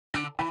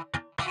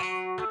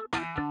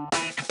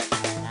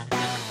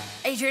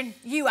Adrian,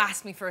 you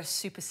asked me for a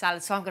super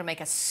salad, so I'm going to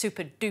make a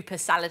super duper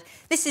salad.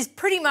 This is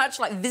pretty much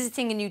like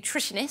visiting a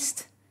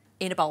nutritionist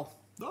in a bowl.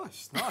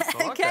 Nice, nice. I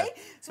like okay? that.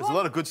 So There's a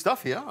lot of good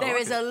stuff here. There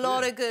is a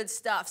lot of good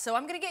stuff. So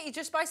I'm going to get you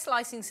just by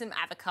slicing some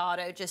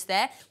avocado just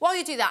there. While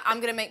you do that, I'm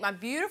going to make my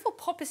beautiful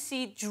poppy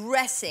seed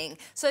dressing.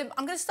 So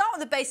I'm going to start with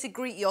the basic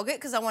Greek yogurt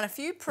because I want a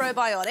few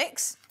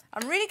probiotics.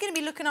 I'm really going to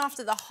be looking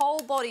after the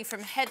whole body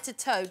from head to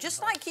toe,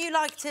 just like you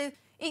like to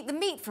eat the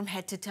meat from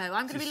head to toe.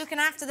 I'm going to be looking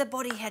after the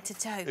body head to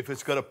toe. If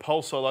it's got a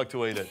pulse, I like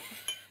to eat it.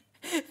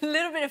 A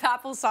little bit of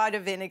apple cider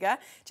vinegar.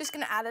 Just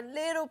going to add a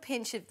little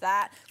pinch of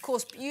that. Of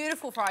course,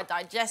 beautiful for our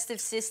digestive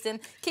system,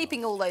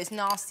 keeping all those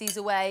nasties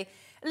away.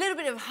 A little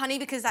bit of honey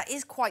because that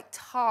is quite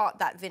tart,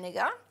 that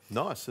vinegar.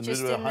 Nice, and a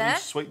little bit of honey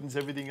sweetens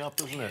everything up,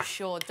 doesn't it?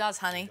 Sure does,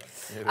 honey.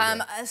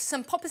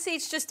 Some poppy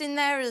seeds just in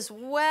there as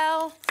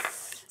well.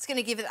 It's going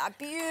to give it that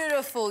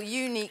beautiful,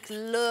 unique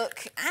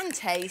look and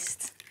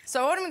taste.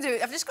 So what I'm going to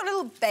do, I've just got a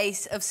little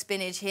base of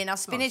spinach here. Now,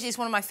 spinach is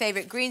one of my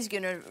favourite greens. You're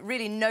going to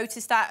really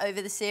notice that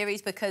over the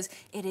series because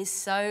it is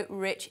so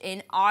rich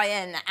in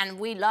iron and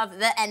we love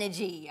the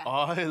energy.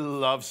 I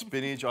love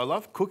spinach. I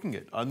love cooking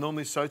it. I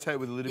normally saute it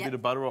with a little bit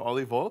of butter or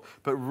olive oil,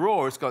 but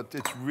raw, it's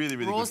really,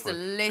 really Raw's good.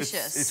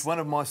 Delicious. It's one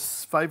of my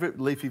favourite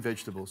leafy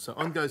vegetables. So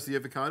on goes the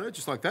avocado,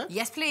 just like that?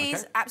 Yes,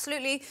 please. Okay.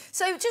 Absolutely.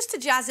 So just to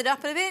jazz it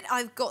up a bit,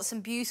 I've got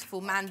some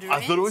beautiful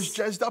mandarins. I thought it was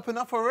jazzed up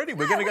enough already.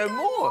 We're going to go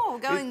more. We're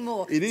going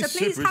more. It is so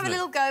please super, have a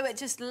little go at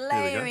just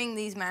layering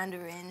these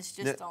mandarins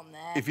just now, on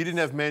there. If you didn't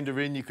have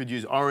mandarin, you could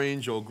use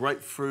orange or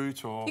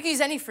grapefruit or... You can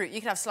use any fruit.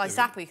 You could have sliced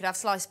apple, you could have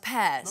sliced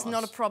pear. It's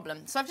not a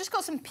problem. So I've just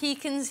got some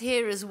pecans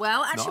here as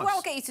well. Actually, what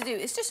I'll get you to do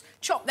is just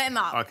chop them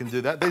up. I can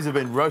do that. These have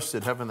been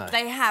roasted, haven't they?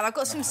 They have. I've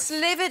got some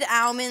slivered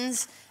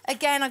almonds.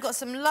 Again, I've got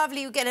some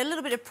lovely, we get a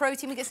little bit of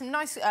protein, we get some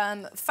nice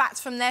fats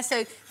from there.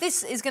 So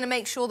this is going to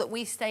make sure that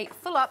we stay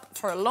full up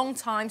for a long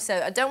time.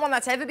 So I don't want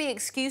that to ever be an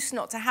excuse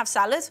not to have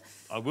salad.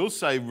 I will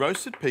say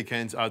roasted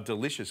pecans are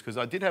delicious because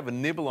I did have a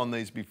nibble on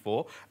these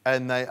before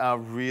and they are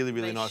really,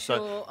 really nice.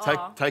 Sure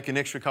so take an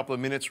extra couple of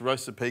minutes,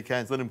 roast the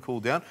pecans, let them cool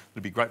down.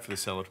 It'll be great for the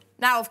salad.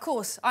 Now, of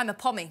course, I'm a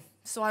pommy.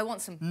 So I want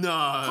some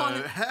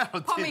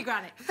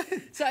pomegranate.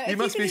 So you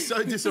must be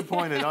so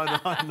disappointed.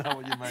 I know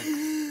what you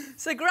mean.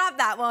 So grab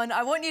that one.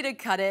 I want you to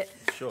cut it.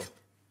 Sure.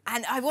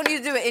 And I want you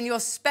to do it in your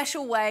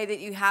special way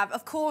that you have.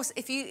 Of course,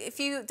 if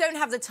you don't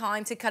have the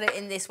time to cut it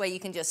in this way, you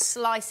can just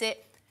slice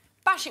it,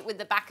 bash it with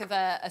the back of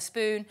a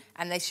spoon,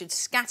 and they should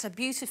scatter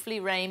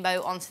beautifully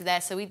rainbow onto there.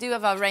 So we do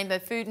have our rainbow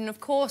food, and of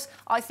course,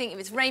 I think if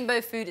it's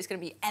rainbow food, it's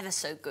going to be ever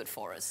so good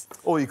for us.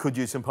 Or you could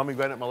use some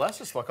pomegranate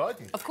molasses like I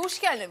did. Of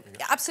course you can,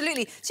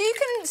 absolutely. So you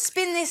can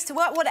spin this to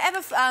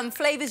whatever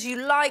flavours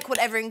you like,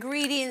 whatever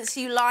ingredients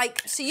you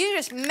like. So you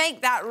just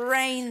make that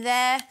rain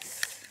there.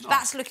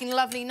 That's looking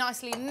lovely,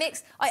 nicely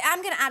mixed. I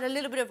am going to add a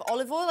little bit of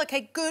olive oil,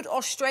 okay, good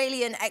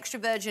Australian extra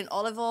virgin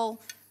olive oil.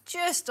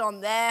 Just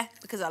on there,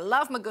 because I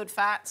love my good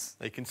fats.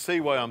 You can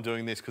see why I'm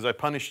doing this, because I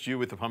punished you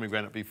with the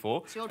pomegranate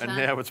before, and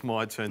now it's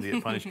my turn to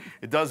get punished.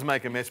 It does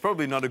make a mess.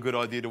 Probably not a good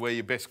idea to wear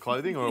your best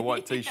clothing or a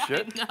white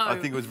T-shirt. I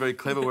think it was very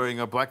clever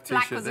wearing a black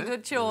T-shirt. Black was a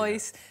good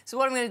choice. So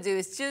what I'm going to do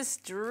is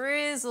just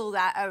drizzle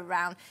that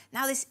around.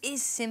 Now, this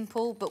is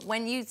simple, but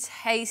when you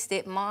taste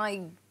it,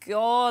 my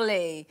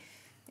golly,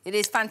 it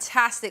is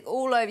fantastic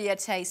all over your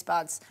taste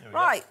buds.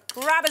 Right,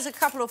 grab us a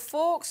couple of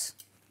forks.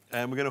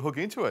 And we're going to hook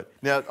into it.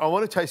 Now, I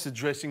want to taste the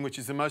dressing, which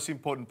is the most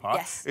important part.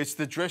 Yes. It's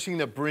the dressing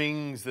that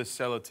brings the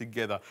salad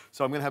together.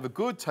 So I'm going to have a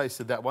good taste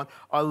of that one.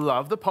 I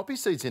love the poppy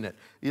seeds in it.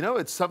 You know,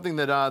 it's something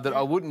that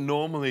I wouldn't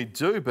normally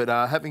do, but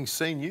having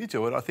seen you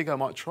do it, I think I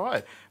might try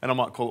it. And I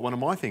might call it one of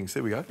my things.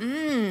 There we go.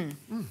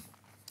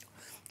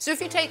 So if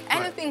you take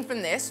anything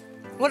from this,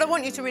 what I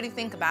want you to really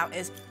think about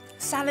is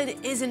salad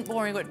isn't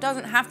boring, but it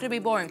doesn't have to be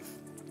boring.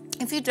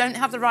 If you don't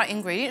have the right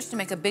ingredients to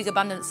make a big,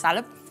 abundant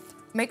salad,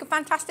 make a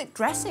fantastic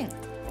dressing.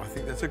 I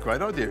think that's a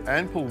great idea.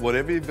 And pull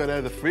whatever you've got out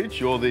of the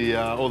fridge or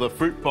the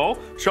fruit bowl,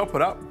 chop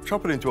it up,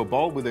 chop it into a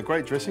bowl with a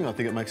great dressing. I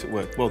think it makes it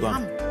work. Well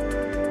done.